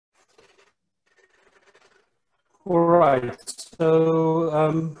All right,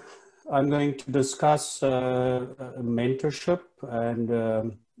 so I'm going to discuss mentorship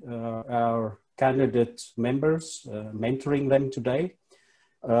and our candidate members, mentoring them today.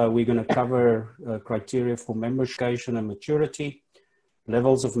 We're going to cover criteria for membership and maturity,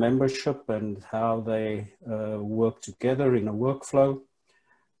 levels of membership and how they work together in a workflow.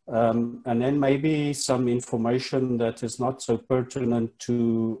 And then maybe some information that is not so pertinent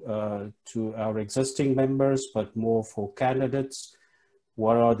to our existing members, but more for candidates.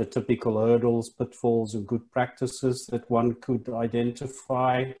 What are the typical hurdles, pitfalls, and good practices that one could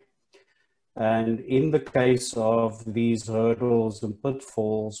identify? And in the case of these hurdles and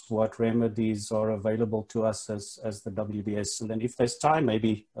pitfalls, what remedies are available to us as the WDS? And then if there's time,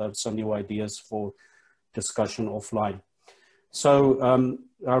 maybe some new ideas for discussion offline. So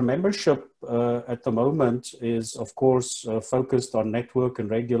our membership at the moment is, of course, focused on network and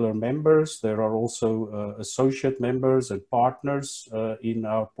regular members. There are also associate members and partners in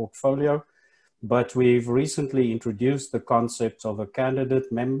our portfolio, but we've recently introduced the concept of a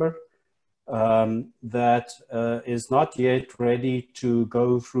candidate member that is not yet ready to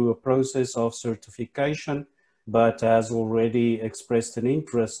go through a process of certification, but has already expressed an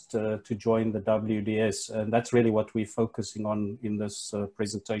interest to join the WDS. And that's really what we're focusing on in this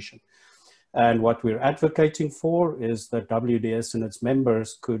presentation. And what we're advocating for is that WDS and its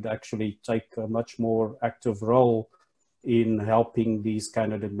members could actually take a much more active role in helping these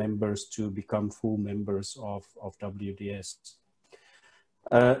candidate members to become full members of WDS.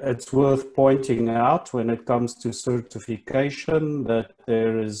 It's worth pointing out when it comes to certification that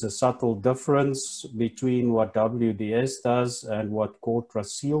there is a subtle difference between what WDS does and what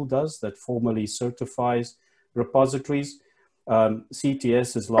CORTRA-SEAL does that formally certifies repositories.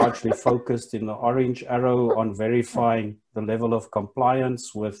 CTS is largely focused in the orange arrow on verifying the level of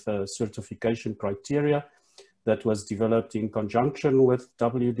compliance with certification criteria that was developed in conjunction with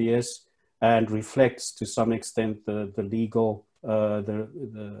WDS and reflects to some extent the legal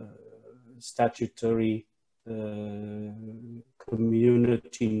the statutory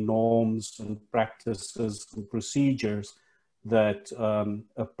community norms and practices and procedures that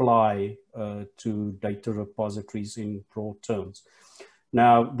apply to data repositories in broad terms.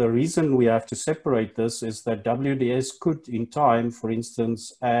 Now, the reason we have to separate this is that WDS could in time, for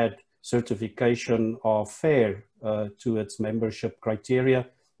instance, add certification of FAIR to its membership criteria,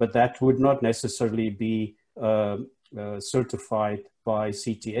 but that would not necessarily be certified by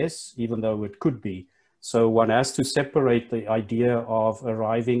CTS, even though it could be. So one has to separate the idea of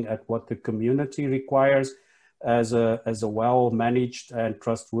arriving at what the community requires as a well-managed and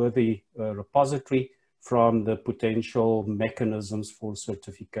trustworthy repository from the potential mechanisms for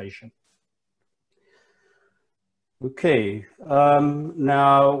certification. Okay,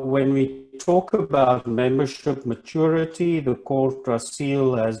 now when we talk about membership maturity, the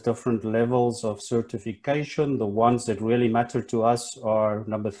CORTRA-SEAL has different levels of certification. The ones that really matter to us are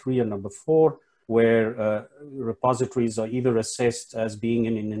number 3 and number 4, where repositories are either assessed as being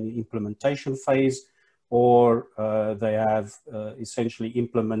in an implementation phase or they have essentially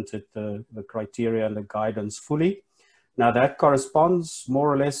implemented the criteria and the guidance fully. Now that corresponds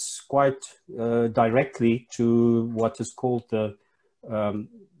more or less quite directly to what is called the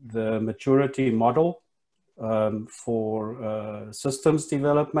maturity model for systems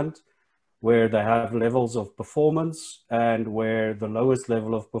development, where they have levels of performance and where the lowest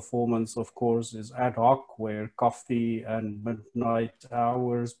level of performance, of course, is ad hoc, where coffee and midnight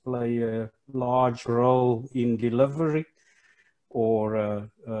hours play a large role in delivery or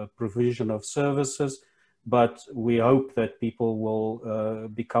provision of services. But we hope that people will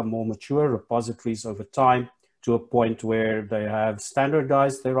become more mature repositories over time to a point where they have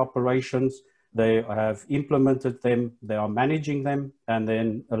standardized their operations, they have implemented them, they are managing them, and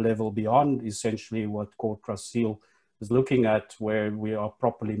then a level beyond, essentially what CORTRA-SEAL is looking at, where we are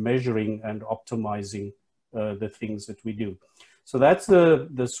properly measuring and optimizing the things that we do. So that's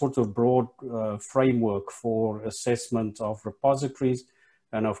the sort of broad framework for assessment of repositories.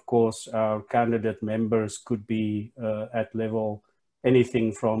 And of course, our candidate members could be at level,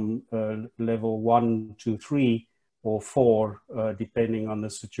 anything from level 1 to 3 or 4, depending on the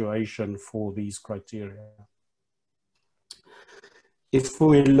situation for these criteria. If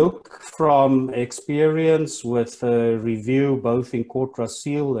we look from experience with review, both in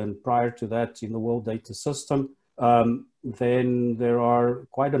CORTRA-SEAL and prior to that in the World Data System, then there are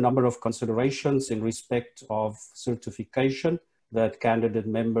quite a number of considerations in respect of certification that candidate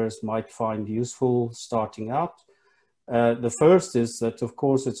members might find useful starting out. The first is that, of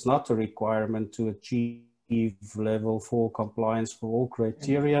course, it's not a requirement to achieve level 4 compliance for all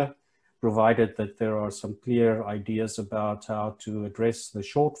criteria. provided that there are some clear ideas about how to address the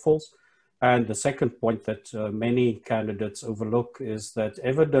shortfalls. And the second point that many candidates overlook is that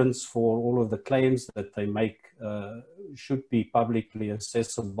evidence for all of the claims that they make should be publicly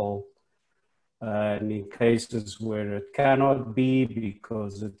accessible. And in cases where it cannot be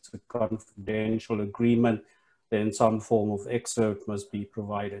because it's a confidential agreement, then some form of excerpt must be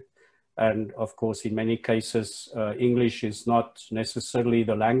provided. And of course, in many cases, English is not necessarily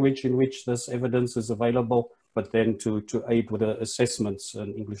the language in which this evidence is available, but then to aid with the assessments,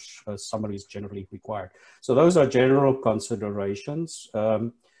 and English summary is generally required. So those are general considerations.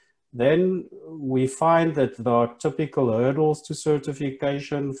 Then we find that there are typical hurdles to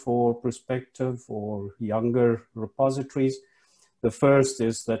certification for prospective or younger repositories. The first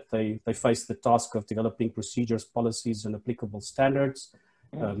is that they face the task of developing procedures, policies, and applicable standards,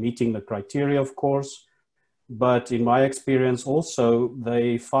 meeting the criteria, of course. But in my experience also,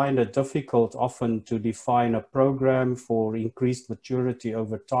 they find it difficult often to define a program for increased maturity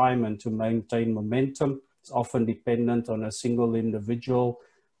over time and to maintain momentum. It's often dependent on a single individual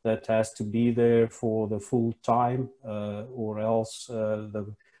that has to be there for the full time, or else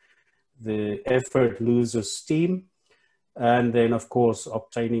the effort loses steam. And then, of course,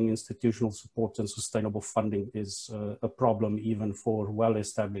 obtaining institutional support and sustainable funding is a problem even for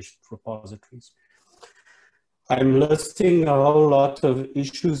well-established repositories. I'm listing a whole lot of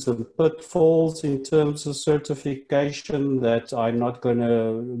issues and pitfalls in terms of certification that I'm not going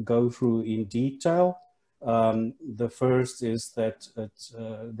to go through in detail. The first is that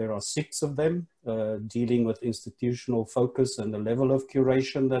there are 6 of them dealing with institutional focus and the level of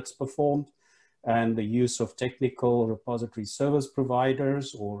curation that's performed, and the use of technical repository service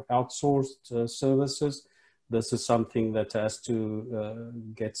providers or outsourced services. This is something that has to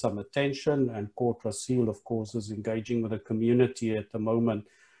get some attention, and Cortra Seal, of course, is engaging with the community at the moment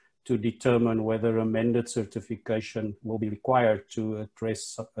to determine whether amended certification will be required to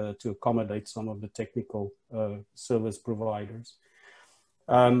address, to accommodate some of the technical service providers.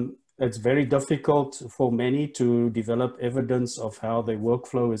 It's very difficult for many to develop evidence of how their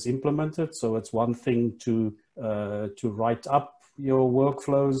workflow is implemented. So it's one thing to write up your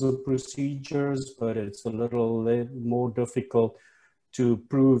workflows and procedures, but it's a little more difficult to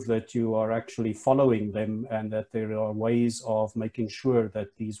prove that you are actually following them and that there are ways of making sure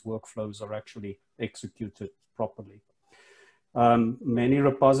that these workflows are actually executed properly. Many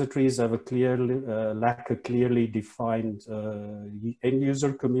repositories have a lack a clearly defined end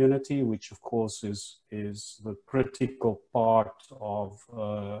user community, which of course is the critical part of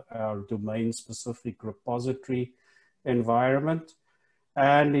our domain specific repository environment.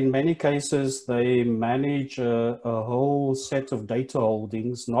 And in many cases, they manage a whole set of data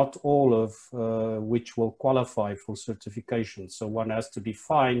holdings, not all of which will qualify for certification. So one has to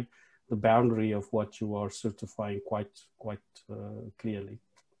define the boundary of what you are certifying quite clearly.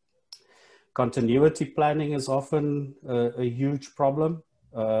 Continuity planning is often a huge problem.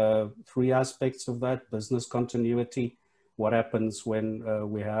 3 aspects of that: business continuity, what happens when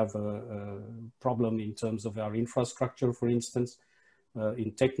we have a problem in terms of our infrastructure, for instance,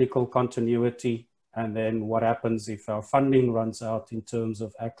 in technical continuity, and then what happens if our funding runs out in terms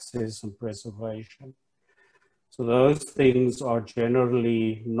of access and preservation. So those things are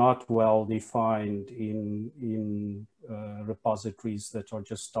generally not well defined in repositories that are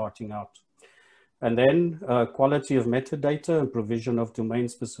just starting out. And then quality of metadata and provision of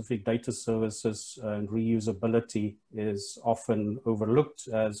domain-specific data services and reusability is often overlooked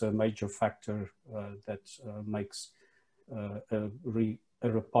as a major factor that makes a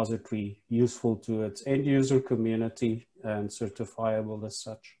repository useful to its end-user community and certifiable as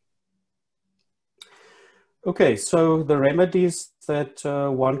such. Okay, so the remedies that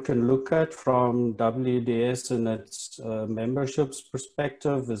one can look at from WDS and its membership's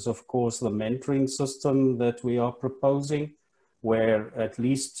perspective is, of course, the mentoring system that we are proposing, where at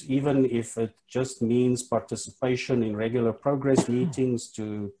least, even if it just means participation in regular progress meetings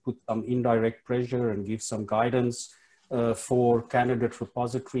to put some indirect pressure and give some guidance for candidate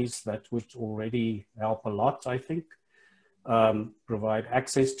repositories, that would already help a lot, I think. Provide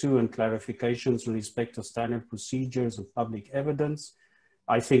access to and clarifications in respect of standard procedures and public evidence.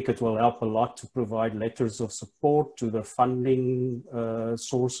 I think it will help a lot to provide letters of support to the funding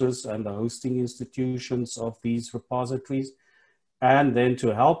sources and the hosting institutions of these repositories, and then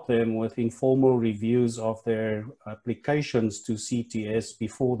to help them with informal reviews of their applications to CTS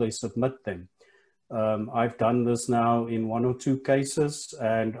before they submit them. I've done this now in 1 or 2 cases,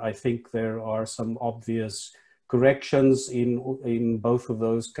 and I think there are some obvious corrections in both of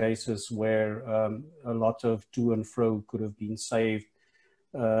those cases where a lot of to and fro could have been saved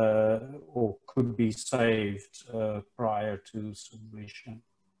or could be saved prior to submission.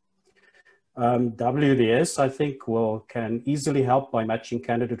 WDS, I think, can easily help by matching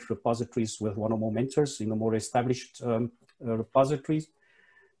candidate repositories with one or more mentors in a more established repositories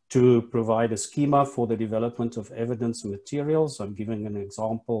to provide a schema for the development of evidence and materials. I'm giving an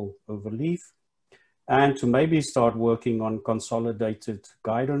example over Leaf. And to maybe start working on consolidated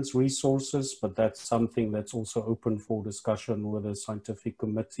guidance resources, but that's something that's also open for discussion with the scientific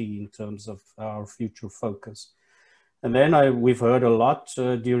committee in terms of our future focus. And then we've heard a lot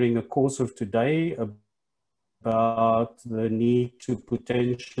during the course of today about the need to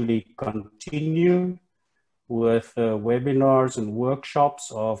potentially continue with webinars and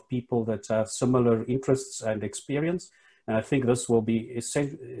workshops of people that have similar interests and experience. And I think this will be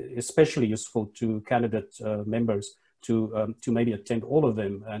especially useful to candidate members to maybe attend all of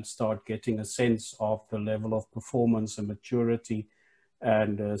them and start getting a sense of the level of performance and maturity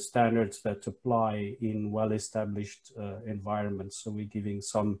and standards that apply in well-established environments. So we're giving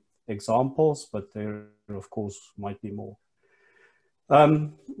some examples, but there, of course, might be more.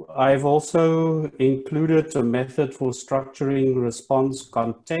 I've also included a method for structuring response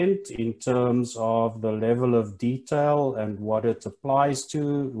content in terms of the level of detail and what it applies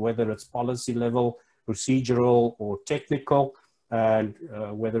to, whether it's policy level, procedural, or technical, and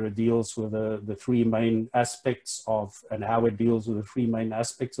whether it deals with the three main aspects of, and how it deals with the three main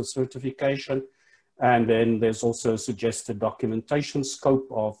aspects of certification. And then there's also suggested documentation scope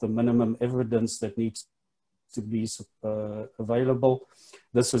of the minimum evidence that needs to be available.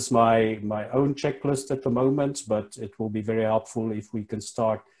 This is my own checklist at the moment, but it will be very helpful if we can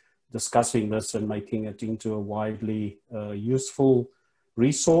start discussing this and making it into a widely useful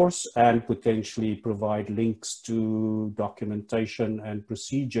resource and potentially provide links to documentation and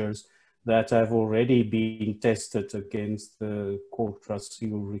procedures that have already been tested against the Court Trust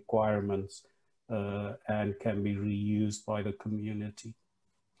Seal requirements and can be reused by the community.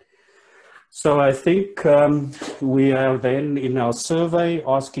 So I think we are then in our survey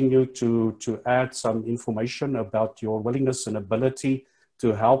asking you to add some information about your willingness and ability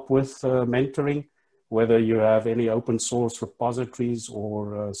to help with mentoring, whether you have any open source repositories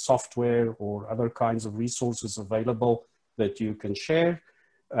or software or other kinds of resources available that you can share,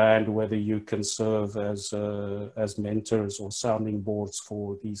 and whether you can serve as mentors or sounding boards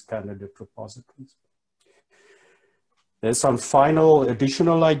for these candidate repositories. There's some final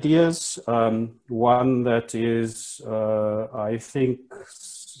additional ideas. One that is, I think,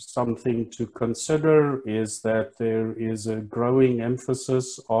 something to consider is that there is a growing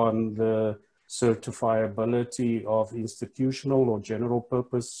emphasis on the certifiability of institutional or general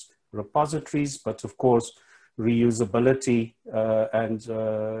purpose repositories, but of course, reusability and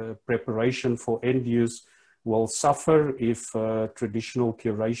preparation for end use will suffer if traditional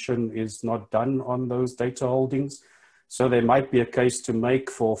curation is not done on those data holdings. So there might be a case to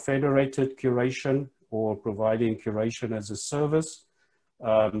make for federated curation or providing curation as a service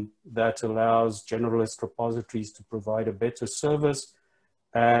that allows generalist repositories to provide a better service.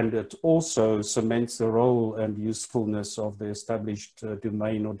 And it also cements the role and usefulness of the established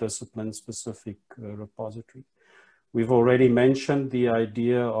domain or discipline specific repository. We've already mentioned the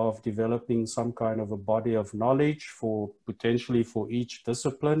idea of developing some kind of a body of knowledge for potentially for each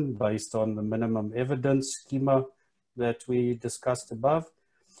discipline based on the minimum evidence schema that we discussed above.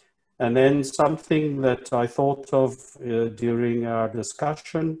 And then something that I thought of during our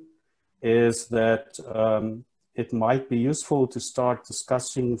discussion is that it might be useful to start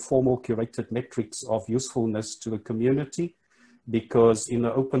discussing formal curated metrics of usefulness to the community, because in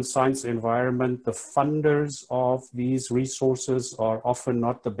the open science environment, the funders of these resources are often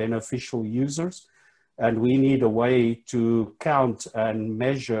not the beneficial users. And we need a way to count and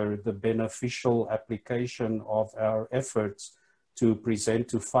measure the beneficial application of our efforts to present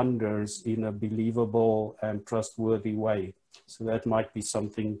to funders in a believable and trustworthy way. So that might be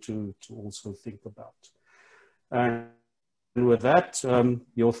something to also think about. And with that,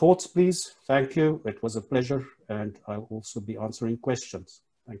 your thoughts, please. Thank you. It was a pleasure. And I'll also be answering questions.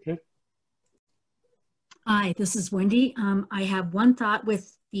 Thank you. Hi, this is Wendy. I have one thought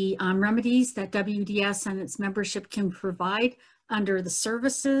with the remedies that WDS and its membership can provide under the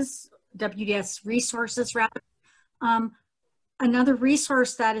services, WDS resources rather. Another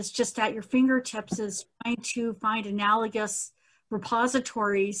resource that is just at your fingertips is trying to find analogous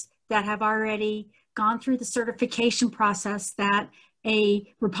repositories that have already gone through the certification process that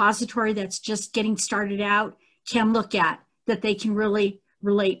a repository that's just getting started out can look at, that they can really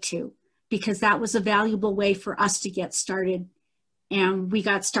relate to, because that was a valuable way for us to get started. And we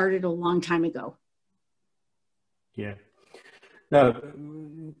got started a long time ago. Yeah.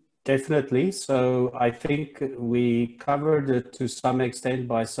 No, definitely. So I think we covered it to some extent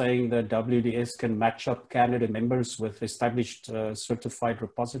by saying that WDS can match up candidate members with established certified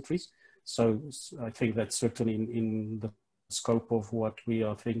repositories. So I think that's certainly in the scope of what we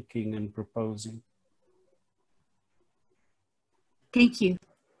are thinking and proposing. Thank you.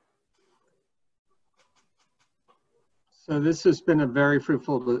 So this has been a very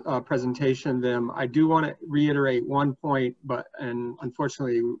fruitful presentation, Vim. I do want to reiterate one point, and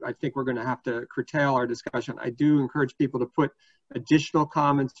unfortunately, I think we're going to have to curtail our discussion. I do encourage people to put additional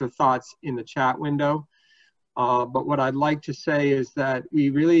comments or thoughts in the chat window. But what I'd like to say is that we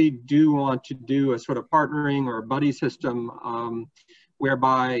really do want to do a sort of partnering or a buddy system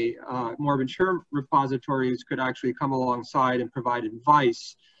whereby more mature repositories could actually come alongside and provide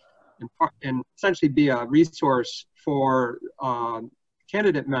advice and essentially be a resource for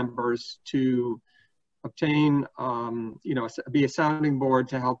candidate members to obtain, be a sounding board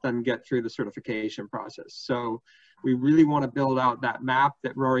to help them get through the certification process. So we really want to build out that map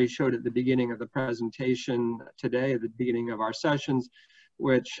that Rory showed at the beginning of the presentation today, at the beginning of our sessions,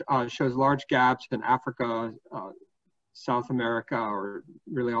 which shows large gaps in Africa, South America, or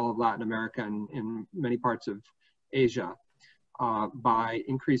really all of Latin America and in many parts of Asia. By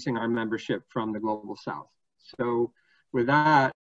increasing our membership from the Global South. So with that,